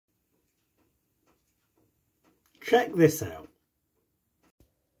Check this out.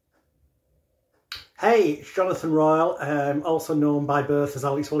 Hey, it's Jonathan Royal, also known by birth as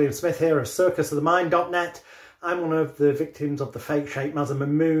Alex William Smith here of circusofthemind.net. I'm one of the victims of the fake Sheikh Mazher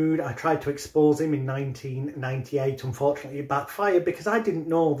Mahmood. I tried to expose him in 1998. Unfortunately, it backfired because I didn't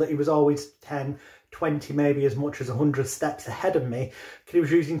know that he was always 10, 20, maybe as much as 100 steps ahead of me. Because he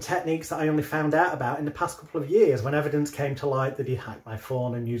was using techniques that I only found out about in the past couple of years when evidence came to light that he hacked my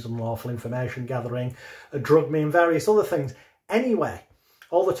phone and used unlawful information gathering, drugged me and various other things. Anyway,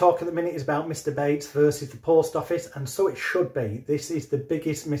 all the talk at the minute is about Mr. Bates versus the post office, and so it should be. This is the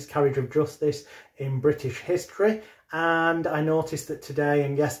biggest miscarriage of justice in British history, and I noticed that today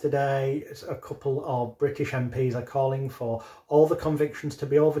and yesterday a couple of British MPs are calling for all the convictions to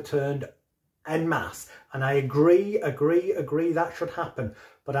be overturned en masse, and I agree that should happen.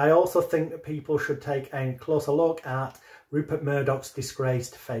 But I also think that people should take a closer look at Rupert Murdoch's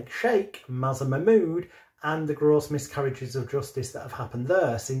disgraced fake Sheikh Mazher Mahmood and the gross miscarriages of justice that have happened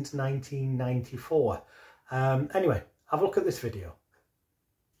there since 1994. Anyway, have a look at this video.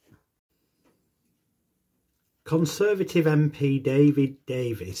 Conservative MP David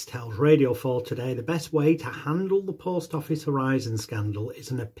Davis tells Radio 4 today the best way to handle the Post Office Horizon scandal is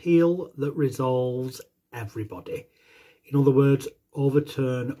an appeal that resolves everybody. In other words,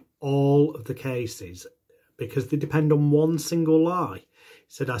 overturn all of the cases because they depend on one single lie.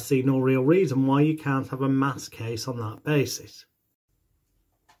 He said, I see no real reason why you can't have a mass case on that basis.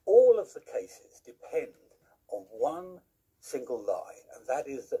 All of the cases depend on one single lie, and that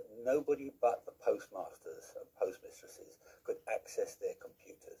is that nobody but the postmasters and postmistresses could access their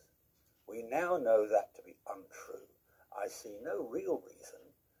computers. We now know that to be untrue. I see no real reason,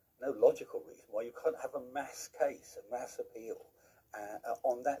 no logical reason why you can't have a mass case, a mass appeal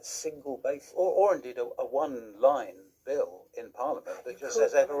on that single basis. Or indeed a one-line bill in Parliament that just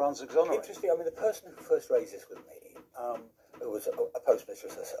says everyone's exonerated. Interesting. I mean, the person who first raised this with me, who was a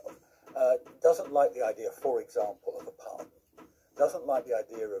postmistress herself, doesn't like the idea, for example, of a pardon. Doesn't like the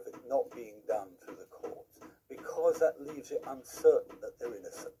idea of it not being done through the courts because that leaves it uncertain that they're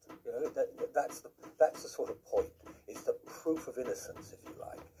innocent. You know, that's the sort of point. It's the proof of innocence, if you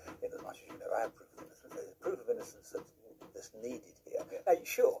like, in as much as you never have proof of innocence. There's proof of innocence that's needed here. Now,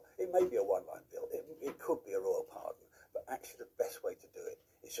 sure, it may be a one-line bill. It could be a royal pardon, but actually the best way to do it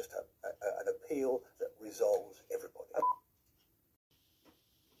is just an appeal that resolves everybody.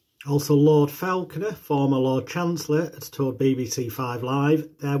 Also, Lord Falconer, former Lord Chancellor, has told BBC 5 Live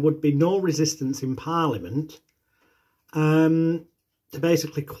there would be no resistance in Parliament to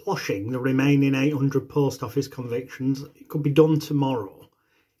basically quashing the remaining 800 post office convictions. It could be done tomorrow.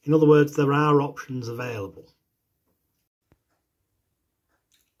 In other words, there are options available.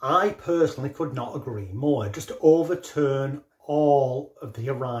 I personally could not agree more. Just overturn all of the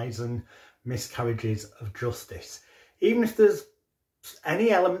Horizon miscarriages of justice. Even if there's any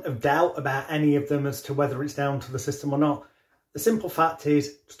element of doubt about any of them as to whether it's down to the system or not, the simple fact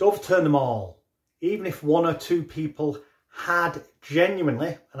is just overturn them all. Even if one or two people had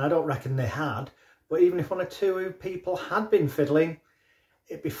genuinely, and I don't reckon they had, but even if one or two people had been fiddling,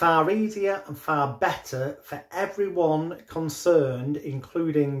 it'd be far easier and far better for everyone concerned,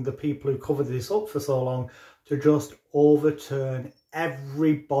 including the people who covered this up for so long, to just overturn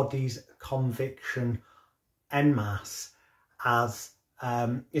everybody's conviction en masse, as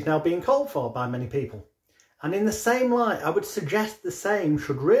is now being called for by many people. And in the same light, I would suggest the same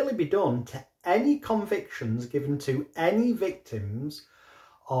should really be done to any convictions given to any victims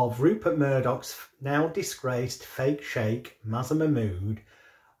of Rupert Murdoch's now disgraced fake Sheikh Mazher Mahmood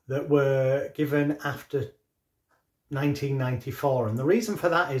that were given after 1994. And the reason for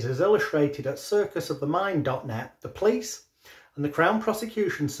that is, as illustrated at circusofthemind.net, the police and the Crown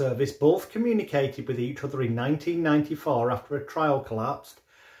Prosecution Service both communicated with each other in 1994 after a trial collapsed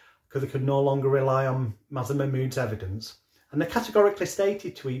because they could no longer rely on Mazher Mahmood's evidence. And they categorically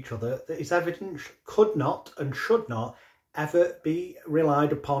stated to each other that his evidence could not and should not ever be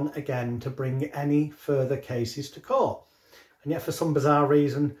relied upon again to bring any further cases to court. And yet, for some bizarre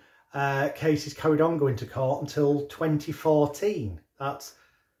reason, cases carried on going to court until 2014. That's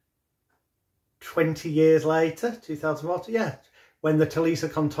 20 years later, 2014, yeah, when the Talisa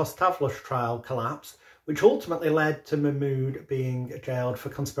Kontos-Tavlos trial collapsed, which ultimately led to Mahmood being jailed for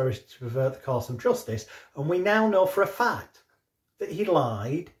conspiracy to pervert the course of justice. And we now know for a fact that he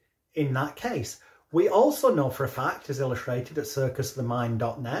lied in that case. We also know for a fact, as illustrated at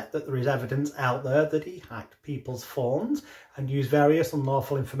circusofthemind.net, that there is evidence out there that he hacked people's phones and used various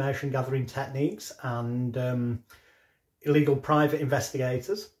unlawful information gathering techniques and illegal private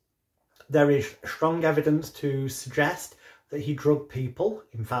investigators. There is strong evidence to suggest that he drugged people.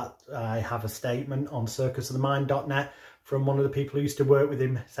 In fact, I have a statement on circusofthemind.net from one of the people who used to work with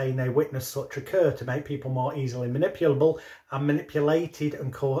him saying they witnessed such occur to make people more easily manipulable and manipulated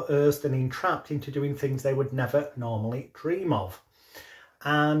and coerced and entrapped into doing things they would never normally dream of.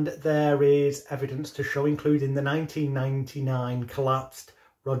 And there is evidence to show, including the 1999 collapsed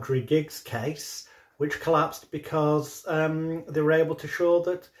Rodri Giggs case, which collapsed because they were able to show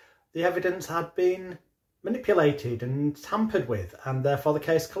that the evidence had been manipulated and tampered with, and therefore the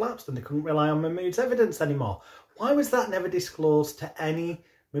case collapsed and they couldn't rely on Mahmood's evidence anymore. Why was that never disclosed to any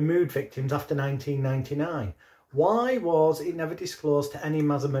Mahmood victims after 1999? Why was it never disclosed to any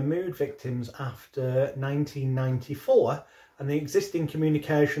Mazher Mahmood victims after 1994 and the existing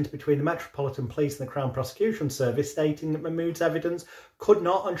communications between the Metropolitan Police and the Crown Prosecution Service stating that Mahmood's evidence could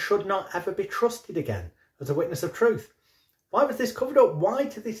not and should not ever be trusted again as a witness of truth? Why was this covered up? Why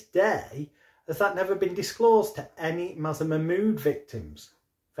to this day has that never been disclosed to any Mazher Mahmood victims?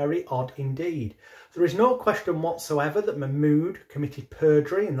 Very odd indeed. There is no question whatsoever that Mahmood committed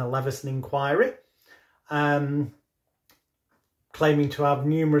perjury in the Leveson inquiry, claiming to have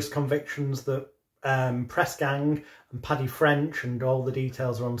numerous convictions that Press Gang and Paddy French, and all the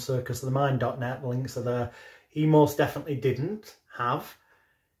details are on circusofthemind.net, links are there, he most definitely didn't have.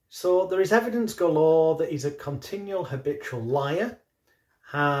 So there is evidence galore that he's a continual habitual liar,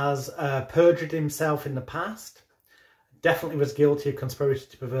 has perjured himself in the past, definitely was guilty of conspiracy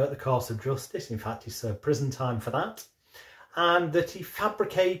to pervert the course of justice. In fact, he served prison time for that. And that he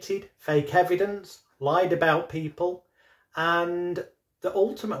fabricated fake evidence, lied about people, and that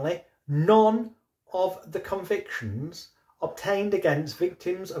ultimately none of the convictions obtained against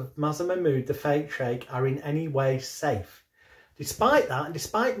victims of Mazher Mahmood, the fake sheikh, are in any way safe. Despite that, and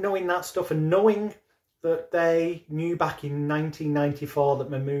despite knowing that stuff and knowing that they knew back in 1994 that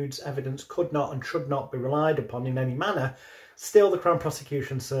Mahmood's evidence could not and should not be relied upon in any manner, still the Crown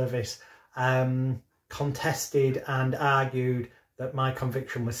Prosecution Service contested and argued that my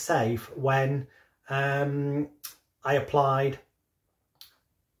conviction was safe when I applied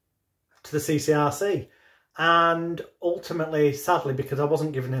to the CCRC. And ultimately, sadly, because I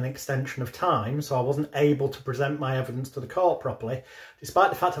wasn't given an extension of time, so I wasn't able to present my evidence to the court properly, despite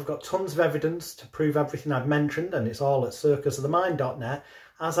the fact I've got tons of evidence to prove everything I've mentioned, and it's all at circusofthemind.net,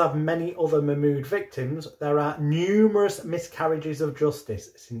 as have many other Mahmood victims, there are numerous miscarriages of justice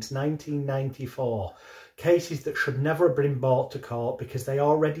since 1994. Cases that should never have been brought to court because they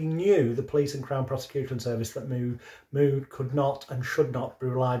already knew, the Police and Crown Prosecution Service, that Mahmood could not and should not be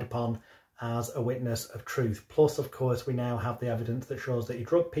relied upon as a witness of truth. Plus, of course, we now have the evidence that shows that he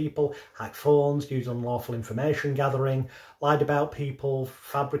drugged people, hacked phones, used unlawful information gathering, lied about people,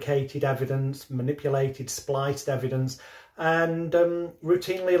 fabricated evidence, manipulated, spliced evidence, and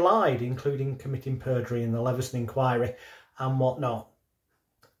routinely lied, including committing perjury in the Leveson inquiry and whatnot.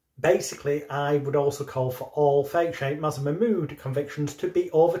 Basically, I would also call for all fake sheikh Mazher Mahmood convictions to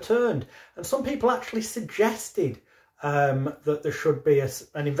be overturned. And some people actually suggested that there should be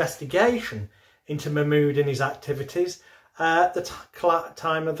an investigation into Mahmood and his activities at the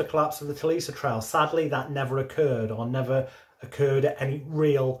time of the collapse of the Talisa trial. Sadly, that never occurred, or never occurred at any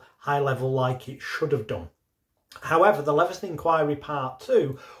real high level like it should have done. However, the Leveson inquiry part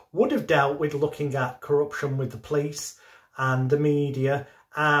 2 would have dealt with looking at corruption with the police and the media,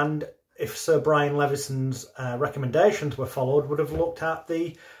 and if Sir Brian Leveson's recommendations were followed, would have looked at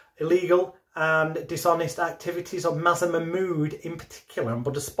the illegal and dishonest activities of Mazher Mahmood in particular, and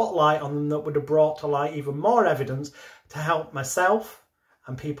put a spotlight on them that would have brought to light even more evidence to help myself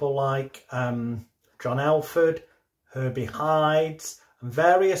and people like John Elford, Herbie Hides, and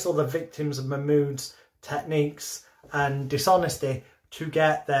various other victims of Mahmood's techniques and dishonesty to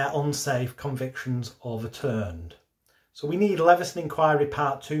get their unsafe convictions overturned. So we need Leveson inquiry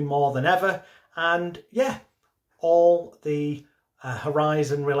part 2 more than ever, and yeah, all the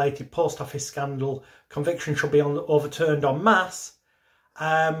Horizon related post office scandal conviction should be overturned en masse,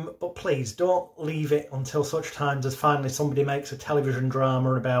 but please don't leave it until such times as finally somebody makes a television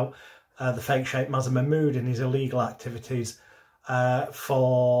drama about the fake sheikh Mazher Mahmood and his illegal activities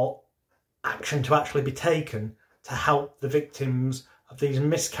for action to actually be taken to help the victims of these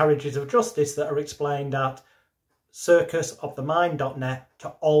miscarriages of justice that are explained at circusofthemind.net to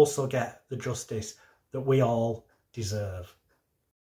also get the justice that we all deserve.